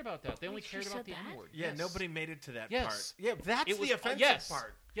cared about that. They only cared about the N-word. Yeah, nobody made it to that part. Yeah, that's the offensive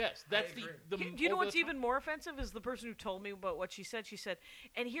part. Yes, that's the do you know what's even more offensive is the person who told me about what she said. She said,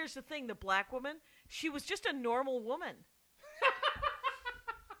 and here's the thing, the black woman, she was just a normal woman.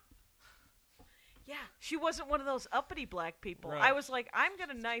 Yeah, she wasn't one of those uppity black people. Right. I was like, I'm going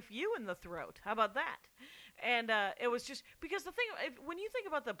to knife you in the throat. How about that? And it was just, because the thing, when you think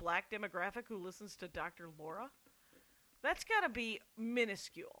about the black demographic who listens to Dr. Laura, that's got to be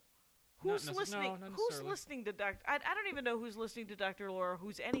minuscule. Who's listening? Who's listening to Dr. I don't even know who's listening to Dr. Laura.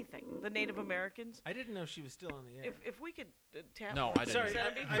 Who's anything? The Native Americans. I didn't know she was still on the air. If we could tap. No, I didn't.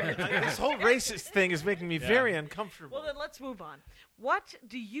 Sorry, this whole racist thing is making me very uncomfortable. Well, then let's move on. What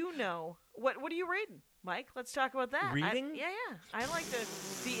do you know? What are you reading, Mike? Let's talk about that. Reading? Yeah. I like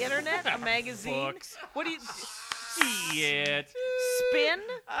the internet, a magazine. Books. What do you? Shit. Spin,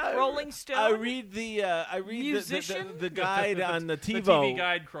 Rolling Stone. I read the guide on the TiVo. The TV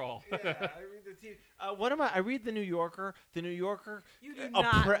guide crawl. Yeah, I read the TV. What am I? I read the New Yorker. The New Yorker. You do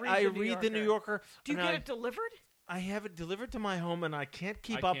not read I read the New Yorker. Do you get it delivered? I have it delivered to my home, and I can't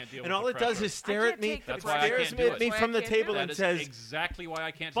keep I up. can't deal and with all the it does pressure. is stare at me. That's why I can't Stares do at me it. from the table and says, "That is exactly why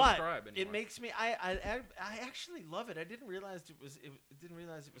I can't but subscribe anymore." It makes me. I actually love it. I didn't realize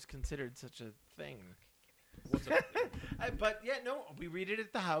it was considered such a thing. But yeah, no, we read it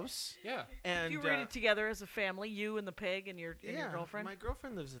at the house. Yeah, and you read it together as a family, you and the pig and your girlfriend. My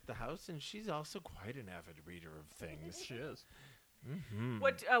girlfriend lives at the house, and she's also quite an avid reader of things. She is. Mm-hmm.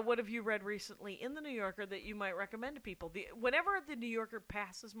 What have you read recently in the New Yorker that you might recommend to people? Whenever the New Yorker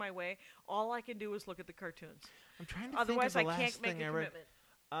passes my way, all I can do is look at the cartoons. I'm trying to Otherwise, think of the I can't last make thing a I read.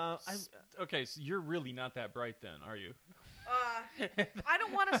 commitment. Okay, so you're really not that bright then, are you? I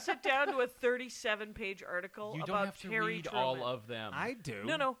don't want to sit down to a 37-page article you about don't have to Terry read Truman. all of them. I do.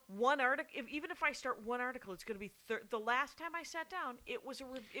 No. One article. Even if I start one article, it's going to be the last time I sat down. It was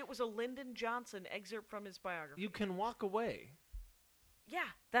a Lyndon Johnson excerpt from his biography. You can walk away. Yeah,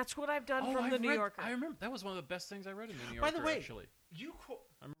 that's what I've done from the New Yorker. I remember that was one of the best things I read in the New Yorker. By the way, actually, I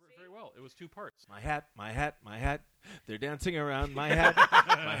remember it very well. It was 2 parts. My hat, my hat, my hat. They're dancing around my hat.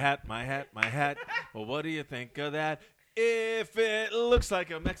 My hat, my hat, my hat. Well, what do you think of that? If it looks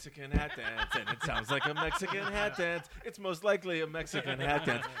like a Mexican hat dance and it sounds like a Mexican hat dance, it's most likely a Mexican hat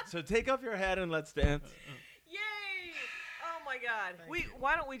dance. So take off your hat and let's dance. Yay! Oh my God!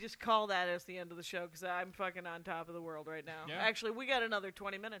 Why don't we just call that as the end of the show? Because I'm fucking on top of the world right now. Yeah. Actually, we got another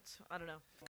 20 minutes. I don't know.